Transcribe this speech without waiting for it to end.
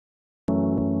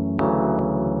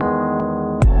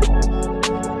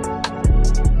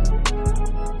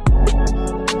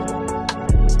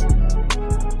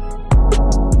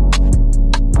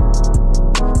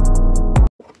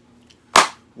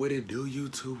What it do,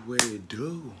 YouTube? What it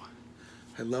do?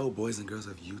 Hello, boys and girls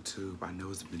of YouTube. I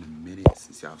know it's been a minute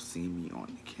since y'all seen me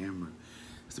on the camera.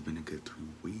 It's been a good 3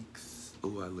 weeks.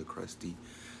 Oh, I look crusty.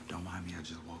 Don't mind me, I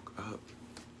just woke up.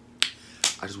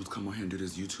 I just want to come on here and do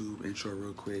this YouTube intro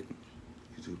real quick.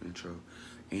 YouTube intro.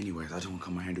 Anyways, I just want to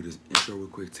come on here and do this intro real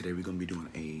quick. Today we're going to be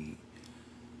doing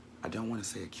I don't want to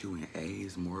say a Q&A.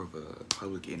 It's more of a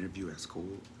public interview at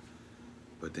school.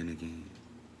 But then again,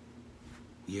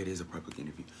 yeah, it is a public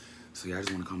interview. So yeah, I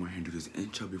just want to come on here and do this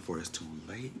intro before it's too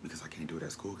late because I can't do it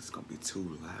at school because it's going to be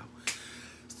too loud.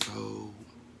 So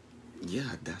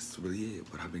yeah, that's really it.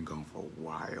 But I've been gone for a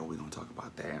while. We're going to talk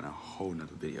about that in a whole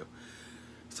nother video.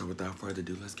 So without further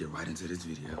ado, let's get right into this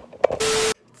video.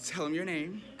 Tell them your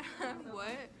name. What?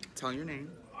 Tell them your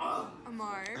name.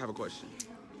 Amar. I have a question.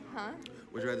 Huh?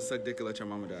 Would you rather suck dick or let your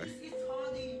mama die?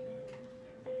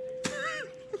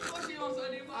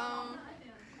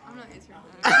 I'm not answering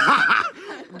that.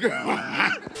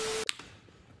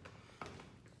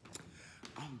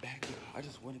 I'm back, y'all. I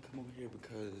just want to come over here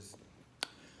because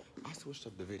I switched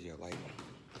up the video. Like,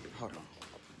 hold on.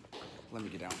 Let me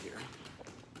get down here.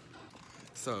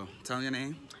 So, tell me your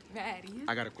name. Maddie.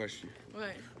 I got a question.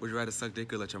 What? Would you rather suck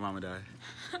dick or let your mama die?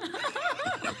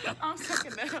 I'm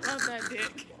sucking the hell out that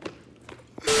dick.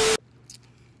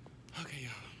 Okay,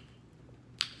 y'all.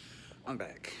 I'm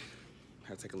back. I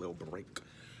had to take a little break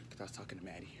because I was talking to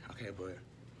Maddie. Okay, but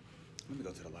let me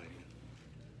go to the lighting.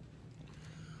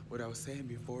 What I was saying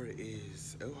before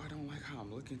is, oh, I don't like how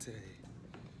I'm looking today.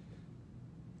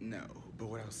 No, but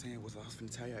what I was saying was, I was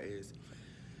finna tell y'all is,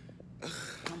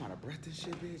 I'm out of breath and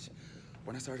shit, bitch.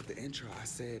 When I started the intro, I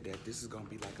said that this is gonna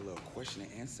be like a little question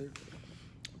and answer.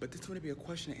 But this is gonna be a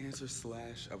question and answer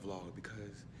slash a vlog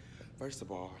because, first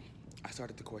of all, I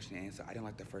started the question and answer. I didn't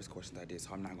like the first questions I did,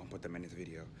 so I'm not gonna put them in this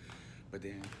video. But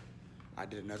then I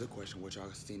did another question, which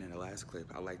y'all seen in the last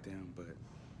clip. I like them, but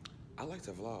I like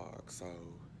to vlog, so,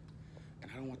 and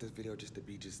I don't want this video just to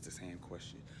be just the same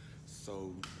question.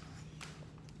 So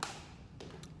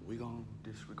we gonna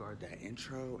disregard that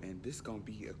intro, and this gonna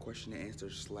be a question and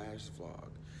answer slash vlog.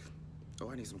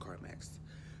 Oh, I need some CarMax.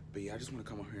 But yeah, I just wanna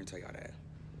come on here and tell y'all that.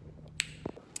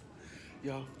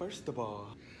 Y'all, first of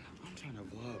all, I'm trying to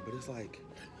vlog, but it's like,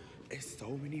 it's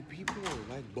so many people,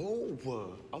 like, all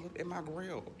up in my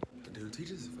grill. Dude,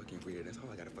 teachers is fucking weird, that's all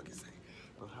I gotta fucking say.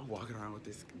 Bro, I'm walking around with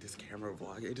this camera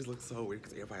vlog, it just looks so weird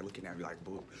because everybody looking at me like,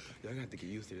 boo. Y'all got to get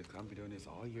used to this, because I'm been doing this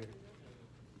all year.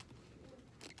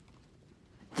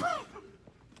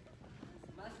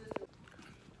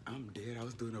 I'm dead. I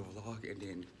was doing a vlog, and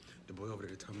then the boy over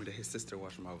there told me that his sister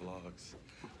watched my vlogs.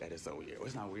 That is so weird. Well,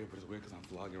 it's not weird, but it's weird because I'm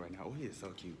vlogging right now. Oh, he is so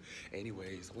cute.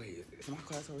 Anyways, wait, is my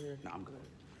class over here? No, I'm good.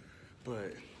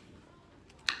 But,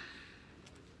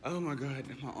 oh my God,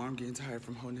 my arm getting tired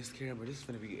from holding this camera. This is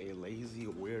gonna be a lazy,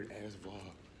 weird-ass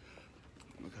vlog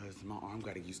because my arm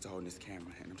got used to holding this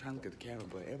camera, and I'm trying to look at the camera,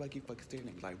 but everybody keep fucking staring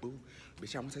at me like, boo,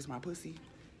 bitch, y'all wanna taste my pussy?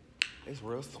 It's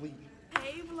real sweet.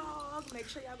 Hey vlog, make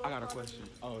sure y'all go. I got a question.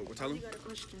 Oh, well, tell him. You got a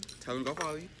question. Tell him go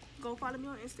follow you. Go follow me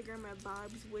on Instagram at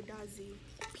vibeswith.z.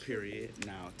 Period.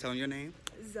 Now, tell him your name.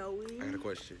 Zoe. I got a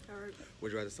question. All right.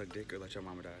 Would you rather suck dick or let your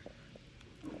mama die?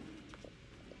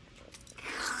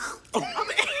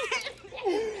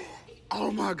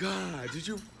 Oh my God! Did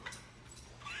you?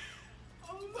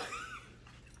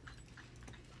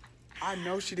 I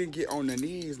know she didn't get on the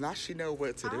knees. Now she know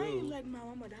what to do. I ain't letting my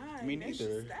mama die. Me That's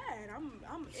neither. just that.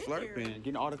 I'm Slurping,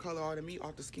 getting all the color, all the meat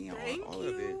off the skin, all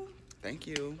of it. Thank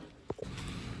you.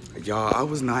 Thank you. Y'all, I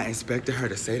was not expecting her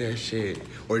to say that shit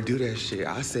or do that shit.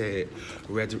 I said,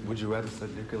 would you rather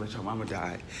suck dick or let your mama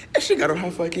die? And she got on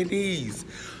her fucking knees.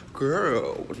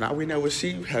 Girl, now we know what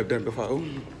she have done before.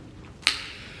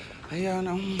 Y'all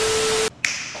know.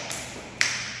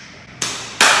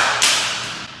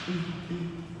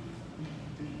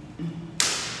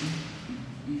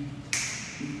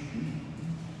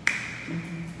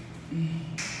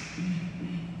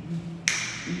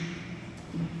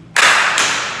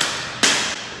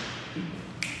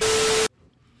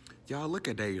 Y'all, look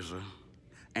at Deja.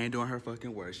 Ain't doing her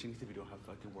fucking work. She needs to be doing her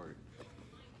fucking work.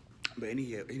 But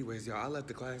anyways, y'all, I left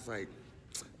the class like,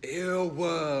 ew,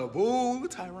 boo,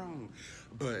 Tyrone.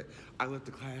 But I left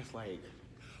the class like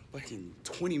fucking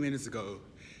 20 minutes ago.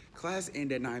 Class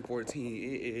ended at 9:14.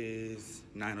 It is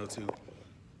 9:02.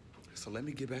 So let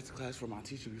me get back to class for my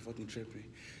teacher be fucking tripping.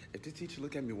 If this teacher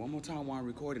look at me one more time while I'm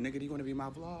recording, nigga, do you want to be my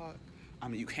vlog? I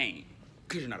mean, you can't,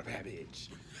 because you're not a bad bitch.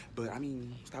 But, I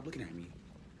mean, stop looking at me.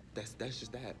 That's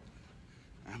just that.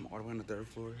 I'm all the way on the 3rd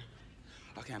floor.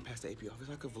 I can't pass the AP office.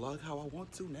 I could vlog how I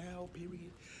want to now,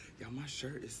 period. Y'all, my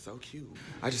shirt is so cute.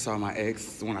 I just saw my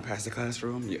ex when I passed the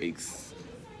classroom. Yikes.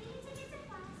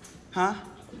 Huh?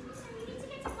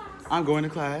 I'm going to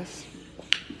class.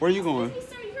 Where are you going?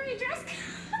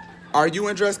 Are you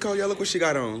in dress code? Yo, look what she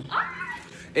got on.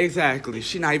 Exactly.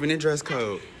 She not even in dress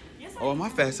code. Oh, my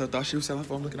fat self thought she was selling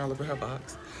phone looking all over her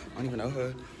box. I don't even know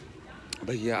her.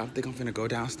 But yeah, I think I'm finna go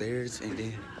downstairs and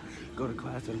then go to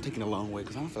class. I'm taking a long way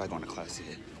because I don't feel like going to class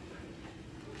yet.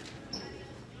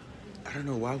 I don't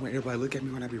know why when everybody look at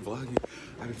me when I be vlogging,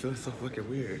 I be feeling so fucking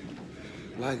weird.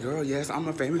 Like, girl, yes, I'm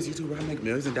a famous YouTuber. I make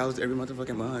millions of dollars every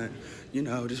motherfucking month. You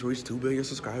know, just reach 2 billion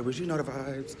subscribers. You know the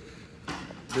vibes.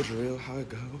 The drill, how it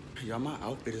go. Y'all, my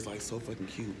outfit is like so fucking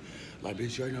cute. Like,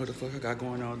 bitch, you already know what the fuck I got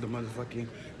going on. The motherfucking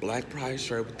black pride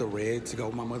shirt with the red to go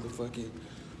with my motherfucking,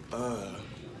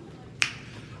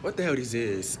 what the hell this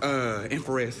is?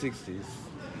 Infrared 60s.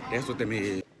 That's what them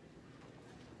is.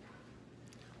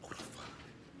 Who the fuck?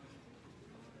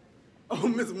 Oh,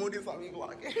 Miss Moody saw me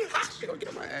vlogging. She gonna get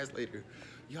on my ass later.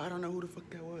 Yo, I don't know who the fuck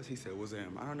that was. He said it was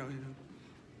him. I don't know him.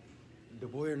 The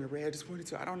boy in the red just pointed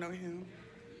to, I don't know him.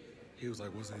 He was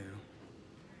like, what's him?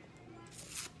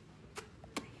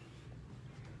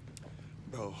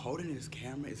 Bro, holding this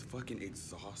camera is fucking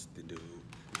exhausting, dude.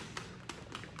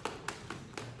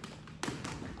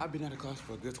 I've been out of class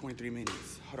for a good 23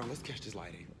 minutes. Hold on, let's catch this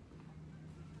lighting.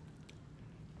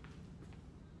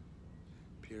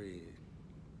 Period.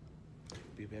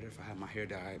 Be better if I had my hair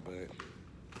dyed, but...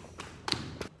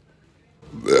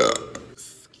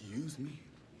 Excuse me.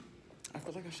 I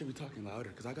feel like I should be talking louder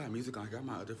because I got music on. I got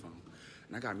my other phone.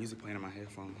 And I got music playing on my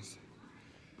headphones.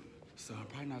 So I'm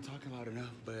probably not talking loud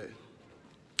enough, but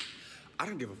I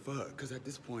don't give a fuck because at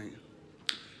this point...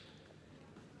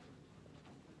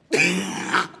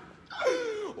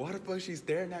 Why the fuck she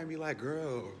staring at me like,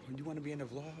 girl, you want to be in the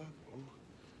vlog? Oh.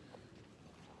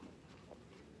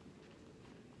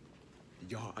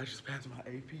 Y'all, I just passed my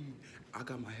AP. I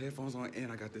got my headphones on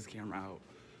and I got this camera out.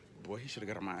 Boy, he should have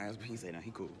got on my ass, but he said, nah,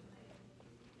 he cool.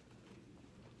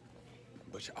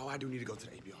 But oh, I do need to go to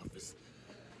the AP office.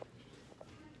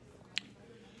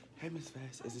 Hey, Miss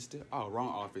Fast, is it still? Oh, wrong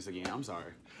office again. I'm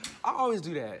sorry. I always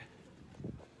do that.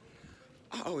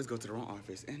 I always go to the wrong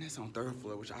office, and that's on 3rd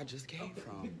floor, which I just came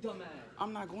from. Dumbass.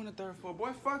 I'm not going to 3rd floor.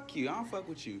 Boy, fuck you. I don't fuck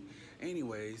with you.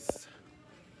 Anyways,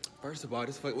 first of all,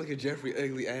 this fuck, look at Jeffrey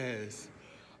ugly ass.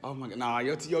 Oh my God, nah,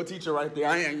 your teacher right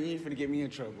there. You ain't finna get me in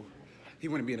trouble. He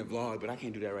wanna be in a vlog, but I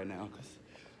can't do that right now, cause,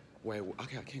 wait, I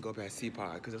can't go past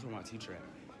C-Pod, cause that's where my teacher at.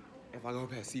 If I go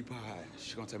past C-Pod,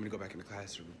 she's gonna tell me to go back in the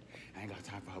classroom. I ain't got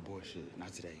time for her bullshit,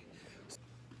 not today.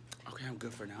 Okay, I'm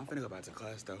good for now. I'm finna go back to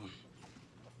class though.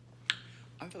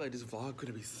 I feel like this vlog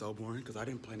couldn't be so boring because I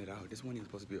didn't plan it out. This wasn't even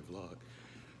supposed to be a vlog.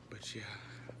 But yeah.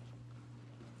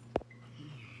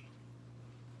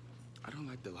 I don't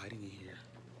like the lighting in here.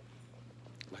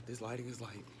 Like this lighting is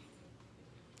like,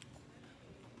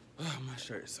 oh, my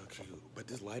shirt is so cute. But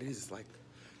this lighting is just like,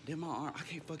 then my arm, I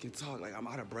can't fucking talk. Like I'm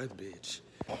out of breath, bitch.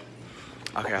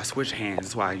 Okay, I switched hands.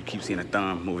 That's why you keep seeing a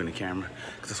thumb moving the camera.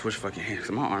 Cause I switched fucking hands,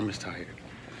 cause my arm is tired.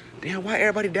 Damn, why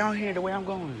everybody down here the way I'm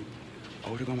going?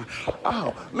 Oh, they're going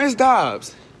oh, Miss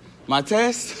Dobbs, my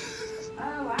test.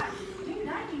 Oh, dude,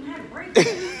 I didn't even have a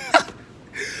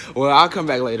break. Well, I'll come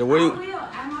back later. I will.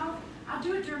 I'll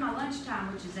do it during my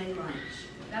lunchtime, which is a lunch.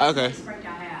 That's okay. The next break I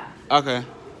have. Okay.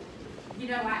 You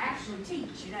know, I actually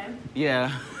teach, you know?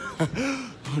 Yeah.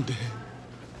 I'm dead.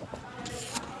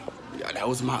 Yeah, that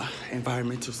was my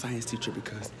environmental science teacher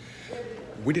because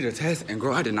we did a test and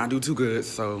girl, I did not do too good,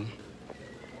 so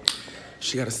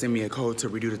she got to send me a code to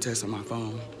redo the test on my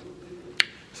phone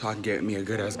so I can get me a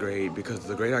good-ass grade because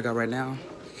the grade I got right now,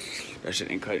 that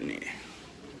shit ain't cutting it.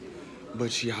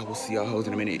 But yeah, I will see y'all hoes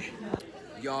in a minute.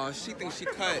 Y'all, she thinks she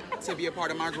cut to be a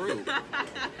part of my group.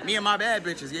 Me and my bad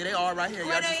bitches, yeah, they all right here.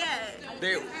 Where they at?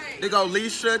 They go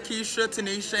Leisha, Keisha,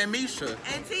 Tanisha, and Misha.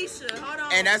 And Tisha, hold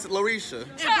on. And that's Larisha.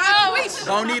 And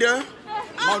Bonita,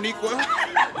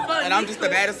 Moniqua, and I'm just the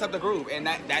baddest of the group, and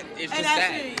that is just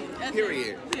that.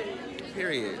 Period.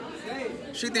 Period.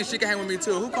 She thinks she can hang with me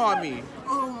too. Who called me?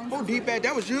 Who deep at?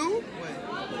 That was you?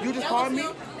 You just called me?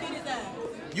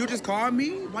 You just called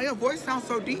me? Why your voice sounds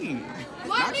so deep?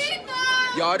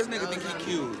 Y'all, this nigga think he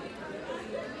cute.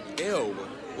 Ew.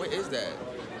 What is that?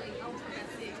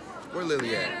 Where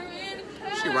Lily at?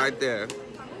 She right there.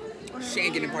 She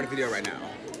ain't getting part of the video right now.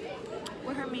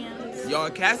 With her mans. Y'all,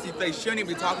 Cassie face, she don't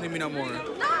even be talking to me no more. No,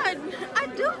 I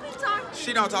do be talking.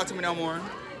 She don't talk to me no more.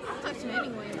 I talk to you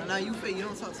anyway. Nah, you fake. You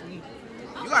don't talk to me.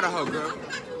 You got a hoe, girl.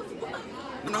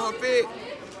 You know her fit?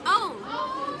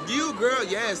 Oh. You, girl,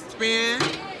 yes. Spin.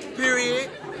 Period.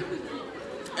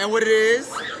 And what it is?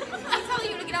 I'm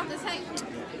telling you to get off this table.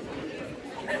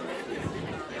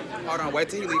 Hold on, wait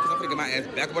till he leave, because I'm finna get my ass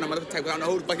back up on the motherfucking table. I don't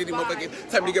know who the fuck is these motherfuckers.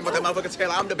 Tell me to get my motherfucking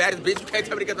table. I'm the baddest bitch. You can't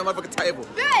tell me to get the motherfucking table.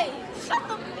 Babe, shut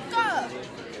the fuck up.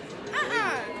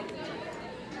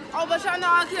 Oh, but y'all know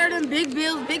I carry them big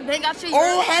bills, big bank. I treat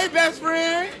Oh, hey, best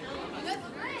friend.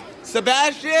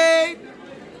 Sebastian.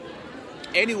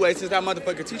 Anyway, since that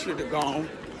motherfucking teacher is gone.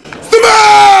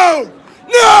 Simone!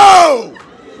 No!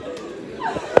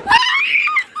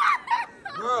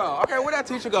 Girl, okay, where that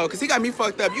teacher go? Cause he got me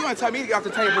fucked up. You gonna tell me to get off the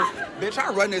table? Bitch,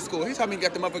 I run this school. He told me to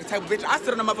get the motherfucking table. Bitch, I sit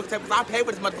on the motherfucking table because I pay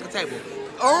for this motherfucking table.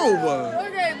 Oh.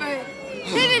 Okay, but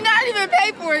he did not even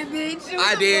pay for it, bitch.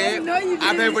 I did. No, you didn't.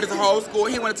 I paid for this whole school.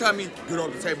 He wanna tell me, get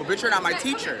off the table. Bitch, you're not my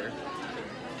teacher.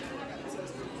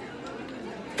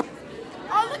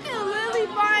 Oh, look at Lily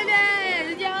fine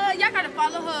ass. Y'all gotta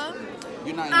follow her.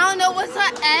 You're not. I don't know what's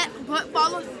her at, but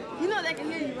follow. You know they can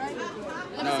hear you, right?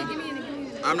 Let me No. see. Give me in.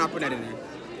 I'm not putting that in there.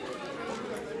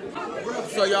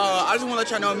 So y'all, I just wanna let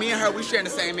y'all know, me and her, we sharing the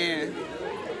same man.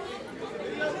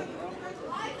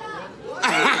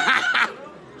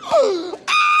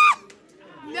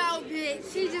 No,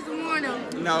 bitch. She just want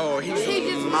him. No, he's He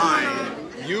just mine.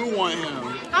 You want him.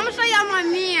 I'm gonna show y'all my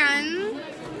man.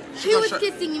 He gonna was show-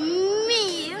 kissing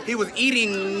me. He was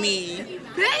eating me.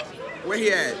 Bitch, Where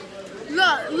he at?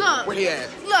 look. Where he at?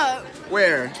 Look.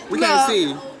 Where? We can't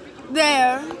see.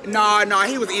 There. Nah,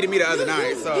 he was eating me the other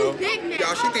night. So He's big man.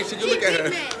 y'all, she thinks she can look at her.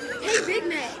 He's big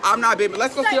man. I'm not big.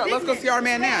 Let's go see. Let's go Big see our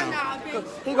man man. now. Nah,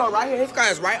 bitch. He go right here. His guy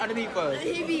is right underneath us.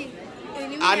 He be eating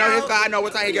me I know his out. guy. I know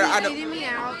what time he get. I He know be eating me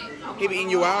out. he be eating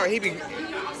you out. Or he be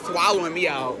swallowing me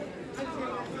out.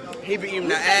 He be eating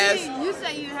the ass. You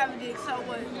say you have a dick, so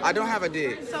what? I don't have a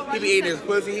dick. So why He be you eating say- his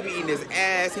pussy. He be eating his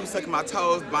ass. He be sucking my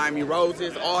toes, buying me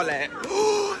roses, all that.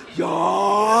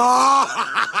 Y'all.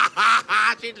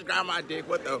 She just grabbed my dick.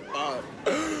 What the fuck?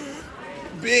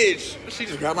 Bitch. She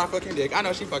just grabbed my fucking dick. I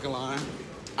know she fucking lying.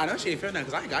 I know she ain't feel nothing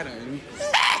because I ain't got nothing.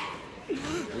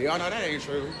 We all know that ain't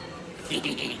true.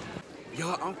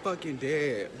 Y'all, I'm fucking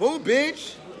dead. Boo,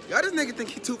 bitch. Y'all, this nigga think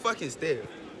he too fucking stiff.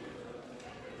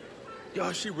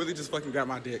 Y'all, she really just fucking grabbed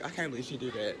my dick. I can't believe she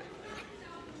did that.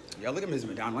 Y'all, look at Miss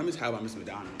McDonald. Let me tell you about Miss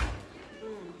McDonald.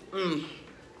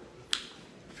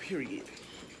 Period.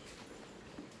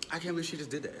 I can't believe she just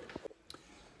did that.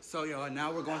 So, y'all,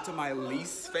 now we're going to my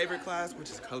least favorite class, which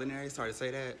is culinary. Sorry to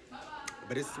say that.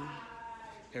 But it's...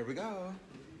 Here we go.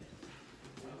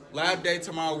 Lab day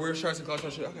tomorrow. Wear shirts and close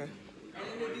shit. Okay.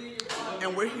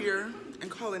 And we're here in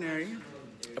culinary,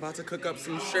 about to cook up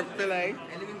some shrimp fillet.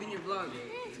 And even in your vlog.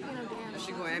 I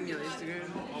should go add me on Instagram.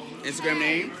 Instagram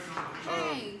name?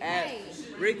 At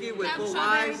Ricky with 4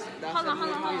 Y's. Hold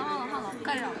on.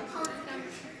 Cut it off.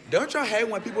 Don't y'all hate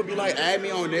when people be like, add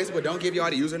me on this, but don't give y'all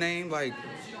the username? Like,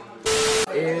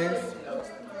 is.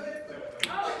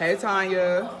 Hey,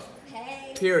 Tanya.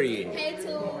 Hey. Period. Hey,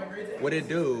 too. What it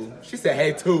do? She said,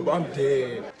 hey, tube, I'm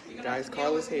dead. Guys,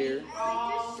 Carla's here.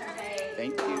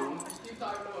 Thank you.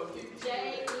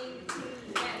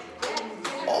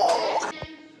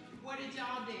 What did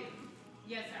y'all do?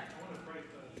 Yes, sir. I want a fright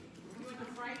fest. You went to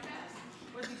Fright Fest?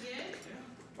 Was it good?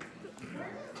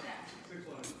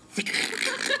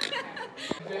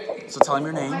 So tell him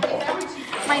your name.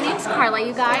 My name's Carla,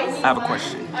 you guys. I have a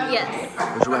question.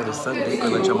 Yes. Would you rather suck dick or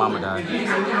let your mama die?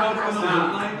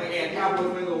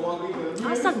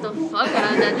 I sucked the fuck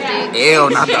out of that dick. Ew,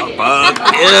 not the fuck.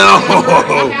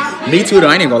 Ew. Me too, though.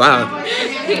 I ain't gonna lie.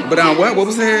 But what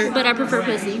was that? But I prefer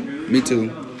pussy. Me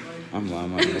too. I'm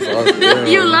lying.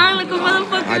 You lying like a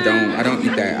motherfucker. I don't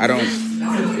eat that.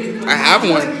 I have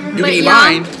one. You But can eat y'all,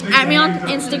 mine. add me on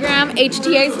Instagram,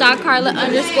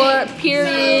 hth.carla_,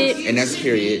 period. And that's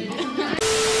period.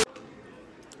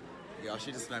 Y'all,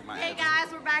 she just smacked my Hey ass.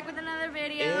 guys, we're back with another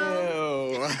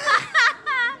video. Ew.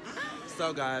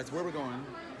 So guys, where we going?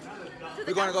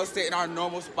 We're gonna go sit in our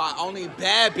normal spot. Only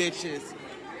bad bitches,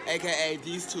 aka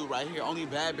these two right here. Only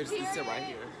bad bitches can sit right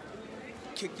here.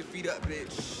 Kick your feet up,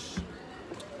 bitch.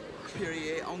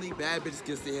 Period. Only bad bitches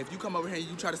can sit here. If you come over here and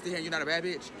you try to sit here and you're not a bad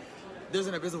bitch, there's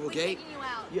an invisible gate. Kicking you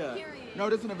out. Yeah. Period. No,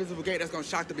 there's an invisible gate that's gonna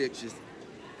shock the bitches.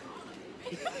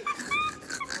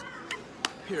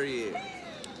 Period.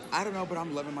 I don't know, but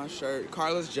I'm loving my shirt.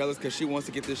 Carla's jealous because she wants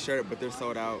to get this shirt, but they're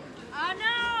sold out. Oh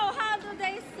no, how do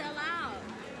they sell out?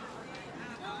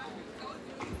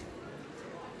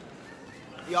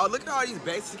 Y'all, look at all these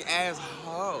basic ass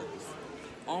hoes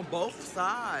on both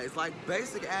sides. Like,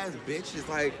 basic ass bitches.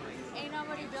 Like, Ain't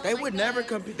nobody built they like would never us.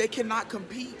 compete. They cannot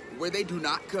compete where they do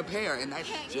not compare. And that's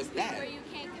Can't just compete that. where you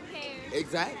can't compare.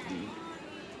 Exactly.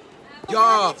 But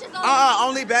Y'all, bad bitches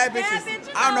only bad Bad bitches.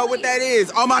 bitches I don't know what only. that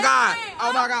is. Oh my God. Hey,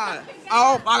 Oh my God.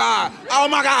 Oh my God. Oh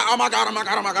my God. Oh my God. Oh my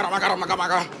God. Oh my God. Oh my God. Oh my God. Oh my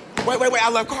God. Wait. I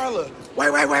love Carla.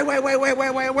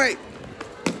 Wait.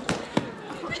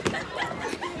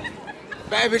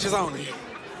 Bad bitches only.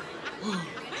 Woo.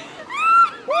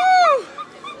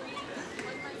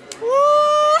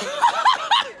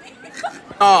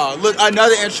 Oh, look,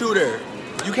 another intruder.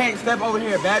 You can't step over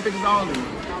here. Bad bitches only.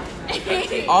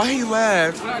 Oh, he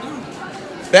left.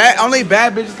 Only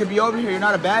bad bitches can be over here. You're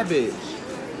not a bad bitch.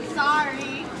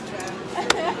 Sorry.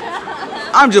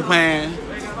 I'm just playing.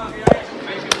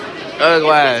 Other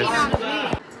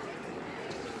glass.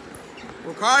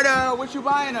 Ricardo, what you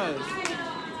buying us?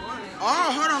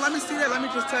 Oh, hold on. Let me see that. Let me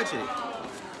just touch it.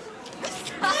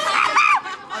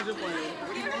 I'm just playing.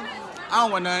 I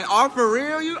don't want nothing. Oh, for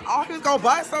real? You always gonna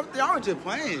buy something? I was just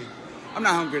playing. I'm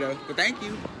not hungry though, but thank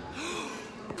you.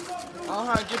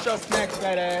 Get your snacks,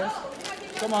 fat ass.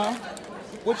 Come on.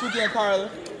 What you getting, Carla?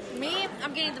 Me,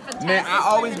 I'm getting the fantastic. Man, I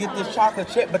always get this chocolate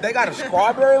chip, but they got a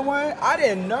strawberry one? I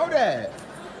didn't know that.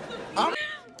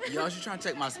 Y'all, she trying to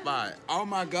take my spot. Oh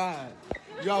my God.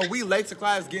 Yo, we late to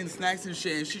class getting snacks and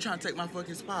shit, and she trying to take my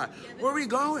fucking spot. Where we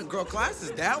going? Girl, class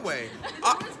is that way.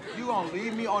 You gonna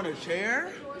leave me on a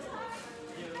chair?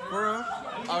 For real?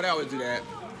 Oh, they always do that.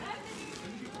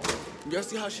 Y'all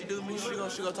see how she do me? She go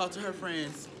talk to her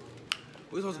friends.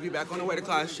 We're supposed to be back on the way to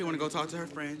class. She wanna go talk to her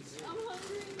friends.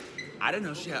 I didn't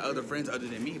know she had other friends other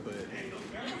than me, but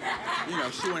you know,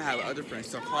 she wanna have other friends.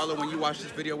 So Carla, when you watch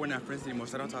this video, we're not friends anymore,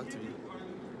 so don't talk to me.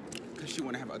 Cause she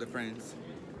wanna have other friends.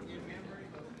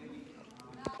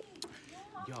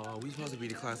 Yo, we supposed to be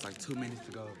to class like 2 minutes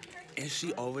ago. And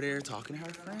she over there talking to her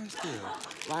friends still.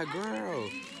 Like, girl.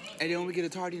 And then when we get a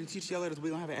tardy and teach y'all letters, we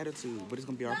gonna have an attitude, but it's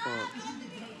gonna be our fault.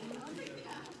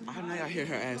 I know y'all hear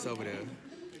her ass over there.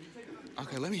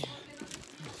 Okay, let me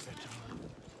set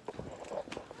y'all.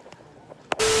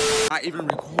 Not even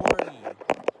recording.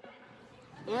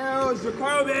 Yo,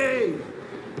 Jacoby!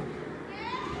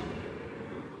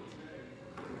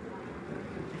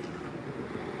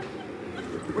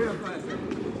 Where your class at?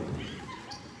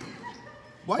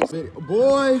 What?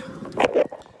 Boy!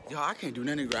 Yo, I can't do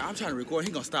nothing. I'm trying to record.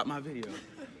 He gonna stop my video.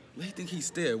 He think he's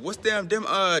still. What's them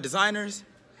designers?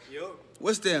 Yup.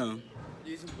 What's them?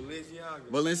 These Balenciagas.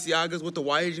 Balenciagas with the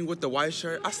white jeans with the white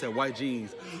shirt. I said white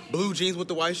jeans. Blue jeans with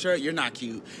the white shirt. You're not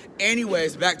cute.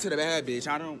 Anyways, back to the bad bitch.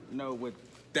 I don't know what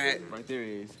that right there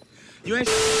is. You ain't.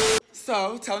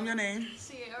 So tell him your name.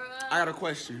 Sierra. I got a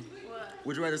question. What?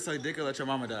 Would you rather suck dick or let your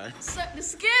mama die? Suck the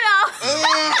skin off.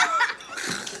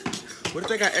 What if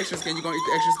they got extra skin? You gonna eat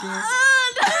the extra skin?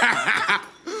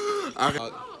 Okay. My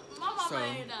mama So-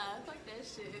 ain't die. Fuck that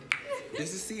shit.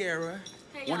 This is Sierra,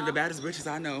 Hey, one of the y'all. baddest bitches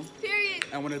I know, Period.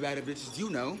 and one of the baddest bitches you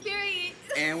know. Period.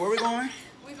 And where we going?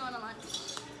 We going to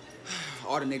lunch.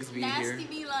 All the niggas be in here. Nasty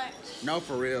be lunch. No,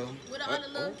 for real. With all the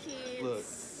little kids. Look,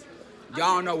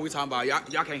 y'all don't know what we talking about.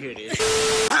 Y'all can't hear this.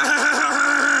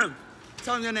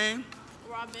 Tell them your name.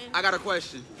 Robin, I got a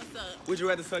question. what's up? Would you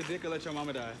rather suck dick or let your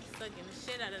mama die? Sucking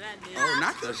the shit out of that dick. Oh,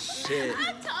 not the shit.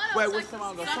 Wait, what's come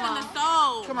on, go? Come Sucking on. the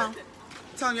soul. Come on.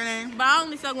 Tell them your name. But I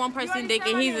only suck one person dick,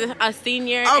 and he's a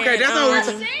senior. Okay, and, that's not what we're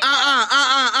talking. And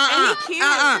he cute.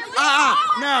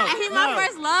 No. And he my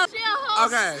first love. She a whole,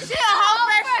 Okay. she a whole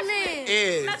freshman.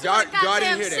 Is That's y'all what didn't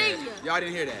goddamn hear that? senior. Y'all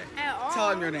didn't hear that. Tell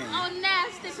them your name. Oh,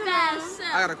 nasty fast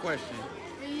self. I got a question.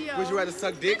 Would you rather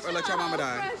suck dick or let your mama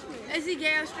die? Is he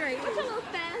gay or straight? What you little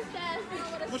fast ass?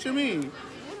 What you mean?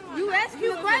 You asked me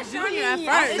a question. junior at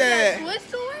I first. said- Switch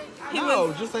to it?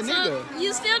 No, just a nigga.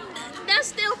 You still, that's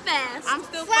still fast. I'm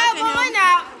still fucking him.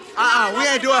 out. We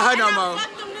ain't doing her no And I more.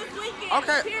 fucked him this weekend.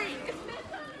 Okay. Period.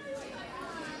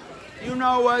 You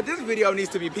know what? This video needs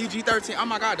to be PG-13. Oh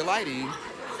my God, the lighting.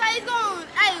 So he's going,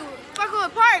 hey, fucking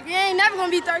with Park. You ain't never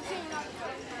gonna be 13.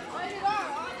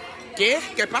 ¿Qué?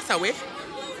 ¿Qué pasa, wey?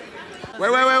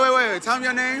 Wait. Tell me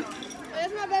your name.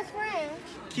 That's my best friend.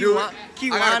 I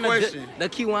got a question. The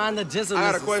Kiwana gentleman.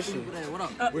 I got a question. Hey, what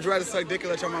up? Would you rather suck dick or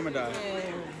let your mama die?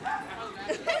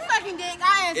 He's fucking dick.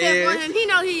 I ain't said for him. He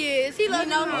know he is. He loves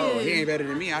know he Oh, is. he ain't better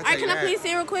than me. I All tell right, you can I that. please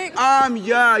see real quick?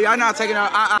 Yeah, y'all not taking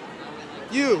out.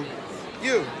 You.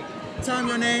 Tell him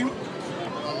your name.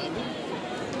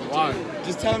 Why?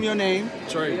 Just tell him your name.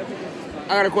 Trey. I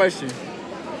got a question.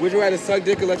 Would you rather suck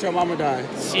dick or let your mama die?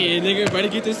 Shit, nigga, better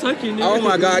get this sucking, nigga. Oh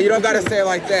my God, you don't gotta say it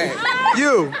like that.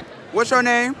 You. What's your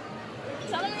name?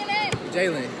 Tell him your name.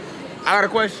 Jalen. I got a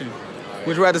question.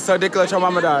 Would you rather suck dick or let your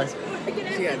mama die?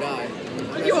 She gotta die.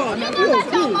 You gonna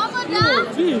let your mama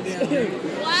die?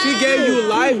 She gave you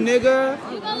life,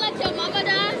 nigga. You gonna let your mama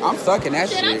die? I'm sucking that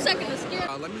Shit, I'm shit. sucking the skin.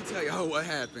 Let me tell y'all what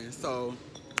happened. So,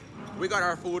 we got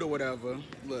our food or whatever.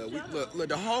 Look,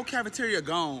 the whole cafeteria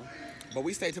gone. But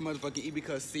we stayed to motherfucking eat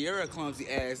because Sierra clumsy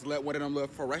ass let one of them little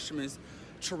freshmen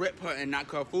trip her and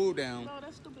knock her food down. Oh,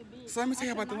 that stupid bitch. So let me tell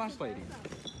you about the lunch lady.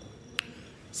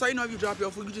 So you know, if you drop your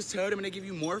food, you just tell them and they give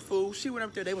you more food. She went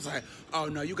up there, they was like, oh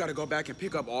no, you gotta go back and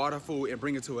pick up all the food and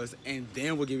bring it to us and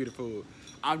then we'll give you the food.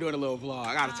 I'm doing a little vlog.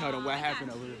 I gotta tell them what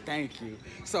happened over there. Thank you.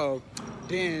 So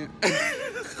then,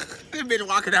 this bitch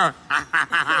walking out.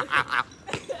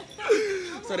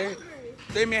 So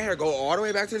they made her go all the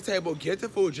way back to the table, get the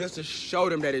food just to show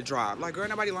them that it dropped. Like, girl,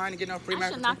 nobody lying to get no free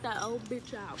mac and cheese. Knock that old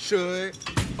bitch out. Should.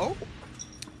 Oh.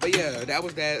 But yeah, that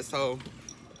was that. So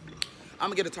I'm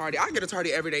gonna get a tardy. I get a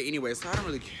tardy every day anyway, so I don't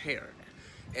really care.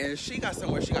 And she got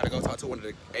somewhere she gotta go talk to one of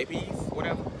the APs,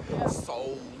 whatever. Yeah.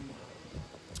 So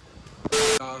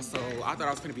I thought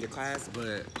I was gonna be the class,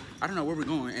 but I don't know where we're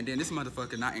going. And then this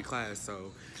motherfucker not in class,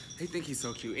 so he think he's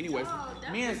so cute. Anyways,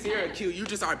 me and Sarah are cute. You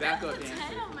just our backup dancer.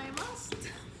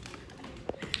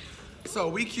 So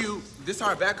we cute. This is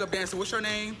our backup dancer. What's your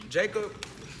name? Jacob,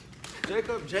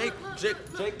 Jake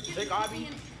Obby.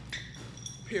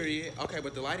 Period. Okay,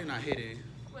 but the lighting not hitting.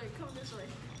 Wait, come this way.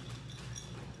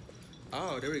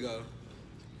 Oh, there we go.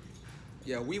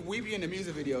 Yeah, we be in the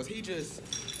music videos.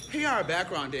 He our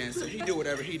background dancer. He do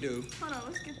whatever he do. Hold on,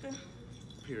 let's get the.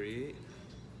 Period.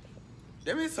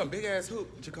 There is some big ass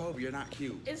hoop. Jacoby, you're not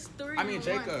cute. It's 3. I mean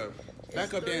Jacob,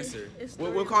 backup three. dancer. It's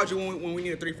We'll call you when we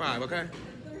need a 3-5, okay?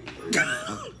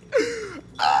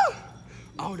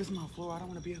 Oh, this is my floor. I don't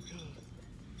want to be up here.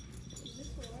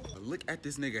 Look at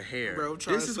this nigga hair. Bro,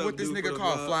 this is what this nigga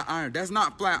called flat iron. That's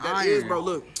not flat iron. That is, bro,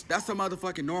 look. That's a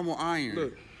motherfucking normal iron.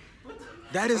 Look.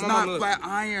 That is not flat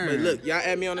iron. But look, y'all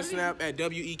add me on the snap at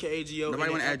WEKAGO.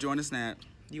 Nobody want to add you on the snap.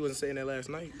 You wasn't saying that last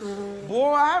night.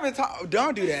 Boy, I haven't talked.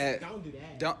 Don't do that. Don't do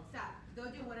that. Don't. Stop.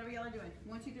 Go do whatever y'all are doing.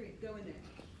 1, 2, 3. Go in there.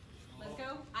 Let's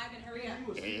go. Ivan, hurry up.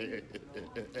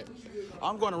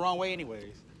 I'm going the wrong way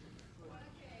anyways.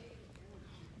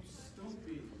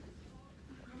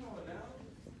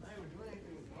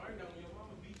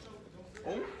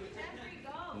 Oh.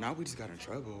 Now we just got in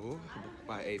trouble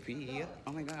by AP.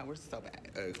 Oh my God, we're so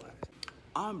bad.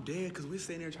 I'm dead because we're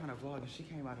sitting there trying to vlog and she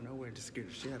came out of nowhere and just scared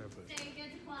the shit out of us.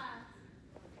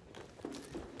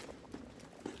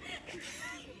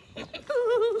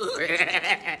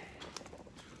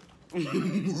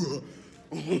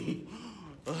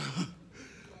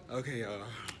 Okay, y'all.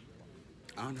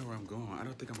 I don't know where I'm going. I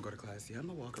don't think I'm gonna go to class yet. I'm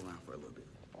gonna walk around for a little bit.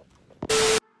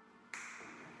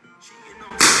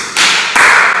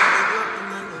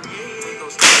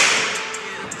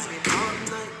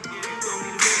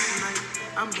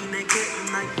 I got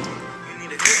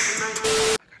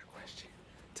a question.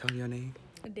 Tell me your name.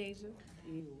 Deja.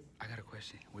 I got a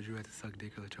question. Would you rather suck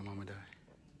dick or let your mama die?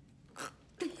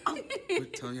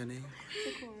 Tell me your name.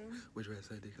 Would you rather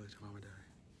suck dick or let your mama die?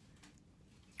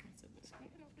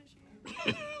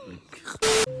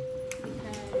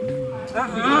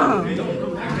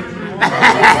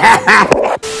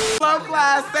 Hello,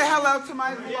 class. Say hello to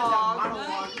my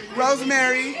vlog.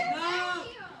 Rosemary.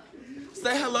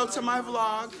 Say hello to my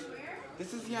vlog.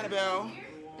 This is Annabelle,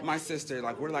 my sister.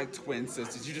 Like, we're like twin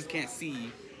sisters. You just can't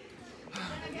see.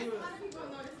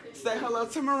 Say hello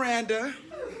to Miranda.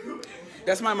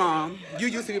 That's my mom. You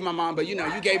used to be my mom, but you know,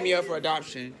 you gave me up for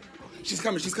adoption. She's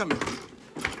coming, she's coming.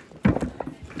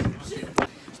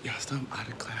 Y'all, still I'm out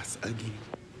of class again.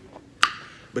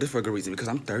 But it's for a good reason, because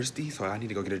I'm thirsty, so I need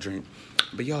to go get a drink.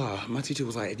 But y'all, my teacher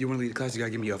was like, if you want to leave the class, you gotta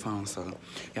give me your phone. So,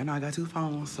 y'all know I got 2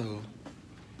 phones, so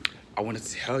I wanted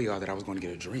to tell y'all that I was going to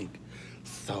get a drink.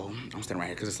 So, I'm standing right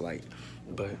here because it's light.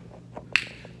 But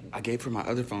I gave her my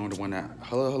other phone, the one that,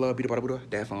 hello,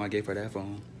 that phone, I gave her that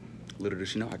phone. Little does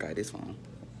she know I got this phone.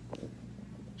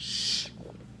 Shh,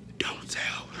 don't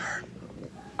tell her.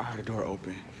 I heard the door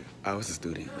open. I was a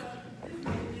student.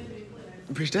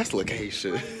 Bitch, that's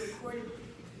location.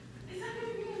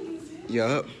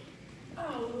 Yup.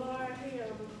 Oh, Lord,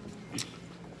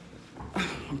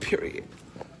 hell. Period.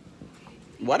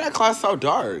 Why that class so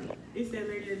dark? It's that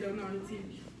lady that don't know how to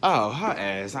teach. Oh, her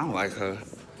ass. I don't like her.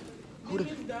 Who the...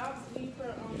 dogs leave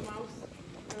her on the mouse.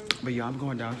 But yeah, I'm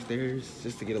going downstairs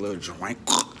just to get a little drink.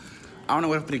 I don't know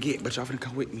what I'm gonna get, but y'all finna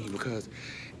come with me because...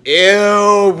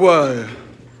 Ew!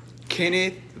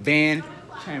 Kenneth Van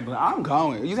Chamberlain. I'm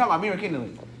going. You talking about me or Kendall?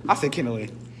 I said Kendall.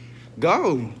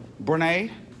 Go, Brene.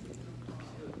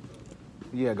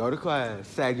 Yeah, go to class.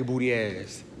 Sag your booty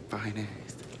ass. Fine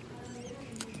ass.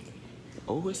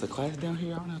 Oh, it's a class down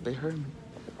here. I don't know if they heard me.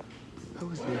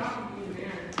 Who is this? Oh,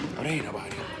 there ain't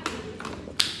nobody.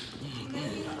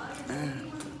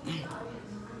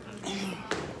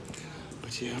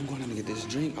 But yeah, I'm going to get this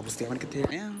drink. I was still going to get there.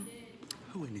 Damn.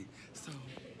 Who in it? So,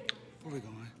 where we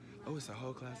going? Oh, it's a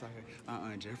whole class out here.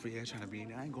 Jeffrey, yeah, trying to be in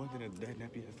there. I ain't going to that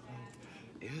nappy ass class.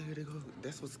 Yeah, they go.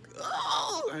 That's what's.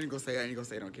 Oh, I ain't gonna say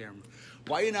it on camera.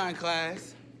 Why you not in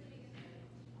class?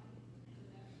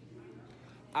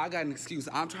 I got an excuse.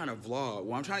 I'm trying to vlog.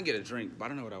 Well, I'm trying to get a drink, but I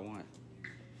don't know what I want.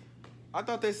 I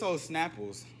thought they sold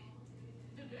Snapples.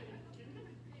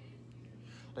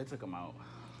 They took them out.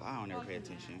 I don't ever pay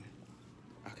attention.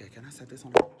 Okay, can I set this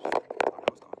on? I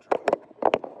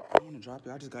don't want to drop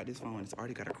it. I just got this phone. It's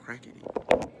already got a crack in it.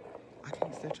 I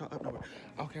can't set y'all up nowhere.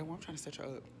 Okay, well, I'm trying to set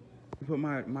y'all up. Put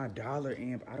my dollar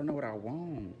in, but I don't know what I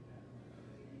want.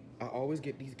 I always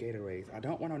get these Gatorades. I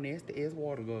don't want no nasty ass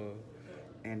water, girl.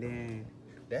 And then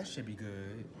that should be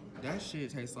good. That shit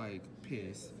tastes like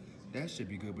piss. That should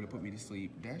be good, but it put me to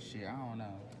sleep. That shit, I don't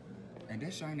know. And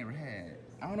that shit I never had.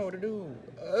 I don't know what to do.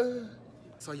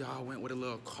 So y'all went with a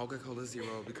little Coca-Cola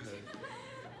Zero because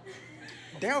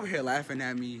they're over here laughing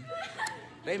at me.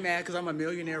 They mad because I'm a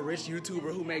millionaire rich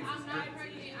YouTuber who makes. I'm not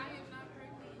pregnant. I am not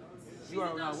pregnant. You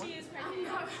are not what? She is pregnant.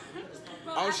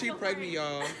 Oh, she pregnant,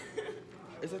 y'all.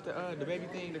 Is it the baby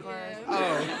thing, the class?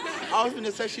 Oh, I was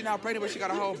gonna say she not pregnant, but she got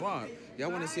a whole bump.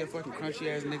 Y'all want to see a fucking crunchy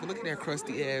ass nigga? Look at that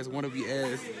crusty ass, wannabe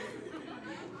ass.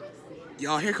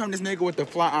 Y'all, here come this nigga with the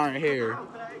flat iron hair.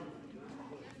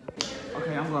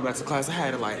 Okay, I'm going back to class. I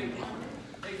had to like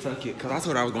tuck it because I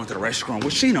told her I was going to the restroom,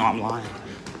 which she know I'm lying.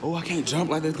 Oh, I can't jump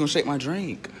like this. It's gonna shake my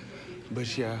drink.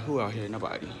 But yeah, who out here?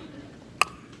 Nobody.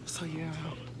 So yeah,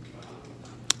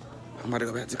 I'm about to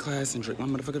go back to class and drink my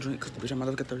motherfucking drink because bitch, I'm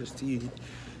motherfucking thirsty.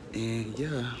 And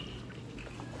yeah.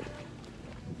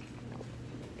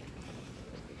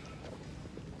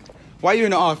 Why you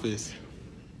in the office?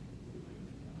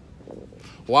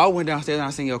 Well, I went downstairs and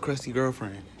I seen your crusty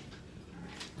girlfriend.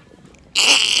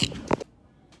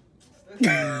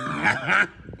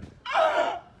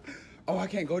 Oh, I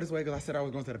can't go this way because I said I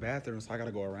was going to the bathroom, so I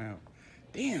gotta go around.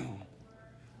 Damn.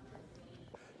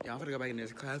 Yeah, I'm gonna go back in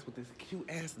this class with this cute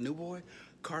ass new boy,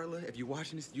 Carla. If you're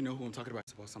watching this, you know who I'm talking about.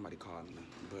 Suppose somebody called me,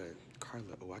 but Carla.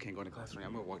 Oh, I can't go in the classroom.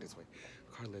 I'm gonna walk this way.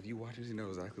 Carla, if you watch this, you know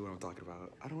exactly what I'm talking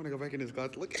about. I don't want to go back in this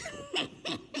class. Look.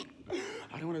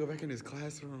 I don't want to go back in this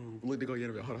classroom. Look, to go get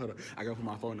it. Hold on. I gotta put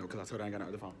my phone up because I told her I ain't got no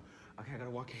other phone. Okay, I gotta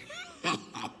walk in.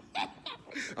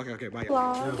 Okay, bye. You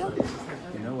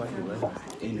know what?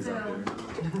 Aim is out there.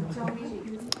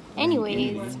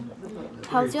 Anyways,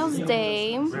 how's y'all's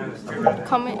day?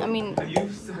 Comment. I mean.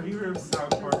 Have you heard of South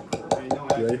Park?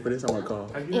 You ready for this? I'm gonna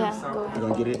call. Yeah. Go. You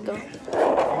gonna get it? Go.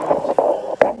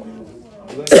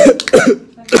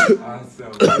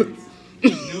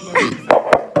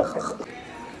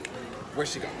 Where'd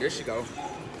she go? There she go.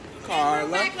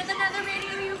 Carla. Back with another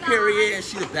video, you guys. Period. And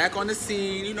she's back on the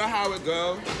scene. You know how it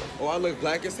go. Oh, I look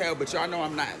black as hell, but y'all know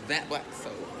I'm not that black, so.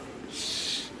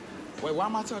 Shh. Wait, why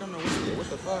am I telling them what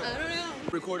the fuck? I don't know.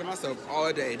 Recording myself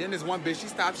all day. Then there's one bitch, she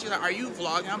stopped. She's like, are you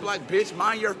vlogging? I'm like, bitch,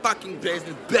 mind your fucking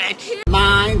business, bitch.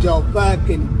 Mind your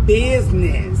fucking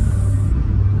business.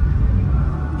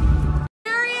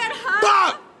 Period,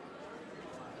 huh? Fuck!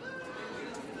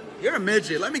 You're a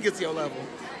midget. Let me get to your level.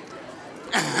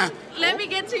 Let me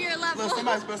get to your level. Look,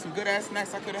 somebody spilled some good ass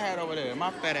snacks I could have had over there.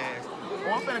 My fat ass.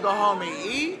 Oh, I'm finna go home and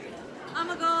eat. I'm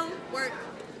gonna go work.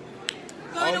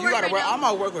 Oh, you gotta work. I'm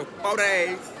gonna work with 4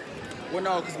 days. Well,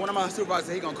 no, because one of my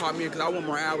supervisors, he gonna call me because I want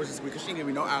more hours this week because she didn't give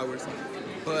me no hours.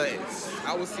 But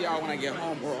I will see y'all when I get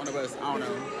home or on the bus. I don't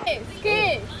know.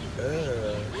 Kiss.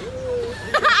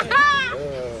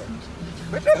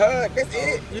 What's your hug? That's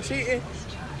it. You cheating?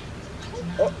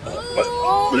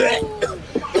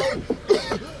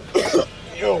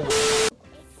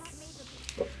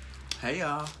 Hey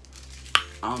y'all,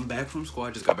 I'm back from school. I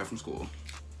just got back from school.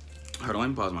 Hold on, let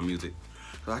me pause my music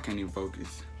because I can't even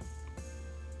focus.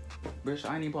 Bitch,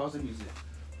 I ain't even pause the music.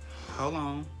 Hold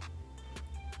on.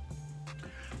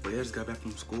 But yeah, I just got back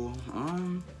from school.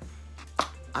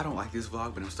 I don't like this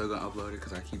vlog, but I'm still gonna upload it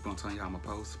because I keep on telling y'all I'm gonna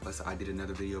post. Plus, I did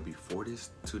another video before this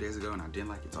 2 days ago and I didn't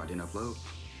like it, so I didn't upload.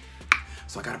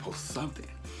 So I gotta post something.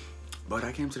 But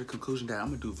I came to the conclusion that I'm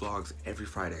gonna do vlogs every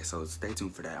Friday, so stay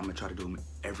tuned for that. I'm gonna try to do them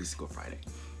every single Friday.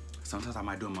 Sometimes I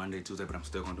might do them Monday, Tuesday, but I'm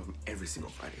still gonna do them every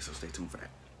single Friday, so stay tuned for that.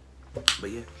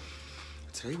 But yeah,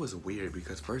 today was weird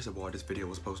because first of all, this video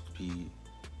was supposed to be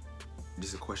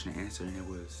just a question and answer, and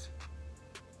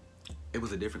it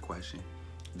was a different question.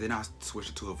 Then I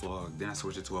switched it to a vlog. Then I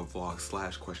switched it to a vlog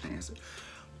 / question and answer.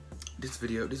 This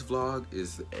vlog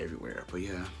is everywhere, but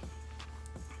yeah.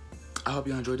 I hope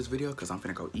y'all enjoyed this video because I'm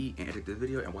finna go eat and edit this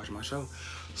video and watch my show.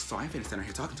 So I ain't finna stand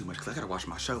here talking too much because I gotta watch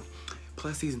my show.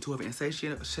 Plus season 2 of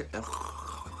Insatiable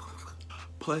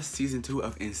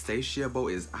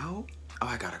is out. Oh,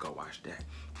 I gotta go watch that.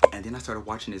 And then I started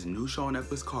watching this new show on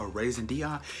Netflix called Raising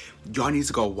Dion. Y'all need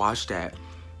to go watch that.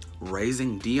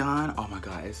 Raising Dion. Oh my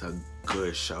God, it's a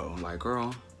good show. Like,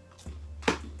 girl,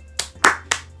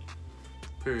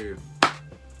 Period.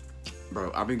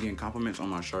 Bro, I've been getting compliments on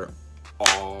my shirt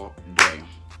all day.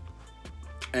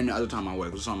 And the other time I wear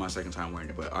it, 'cause it's on my second time wearing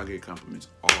it, but I get compliments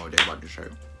all day about this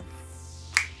shirt.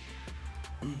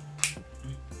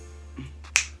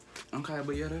 Okay,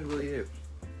 but yeah, that's really it.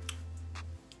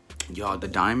 Y'all, the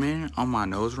diamond on my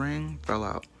nose ring fell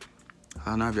out. I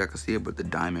don't know if y'all can see it, but the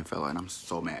diamond fell out, and I'm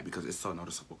so mad because it's so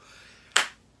noticeable.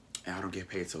 And I don't get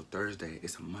paid till Thursday.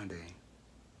 It's a Monday.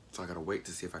 So I gotta wait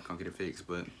to see if I can get it fixed,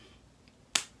 but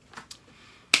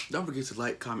don't forget to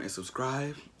like, comment, and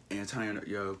subscribe, and turn on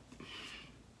your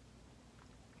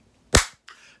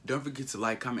Don't forget to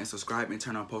like, comment, and subscribe, and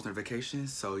turn on post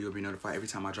notifications so you'll be notified every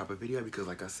time I drop a video because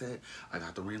like I said, I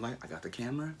got the ring light, I got the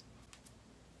camera.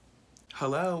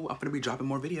 Hello, I'm gonna be dropping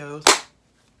more videos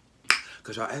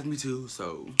because y'all asked me to,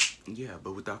 so yeah.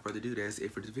 But without further ado, that's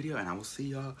it for this video, and I will see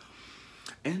y'all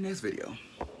in the next video.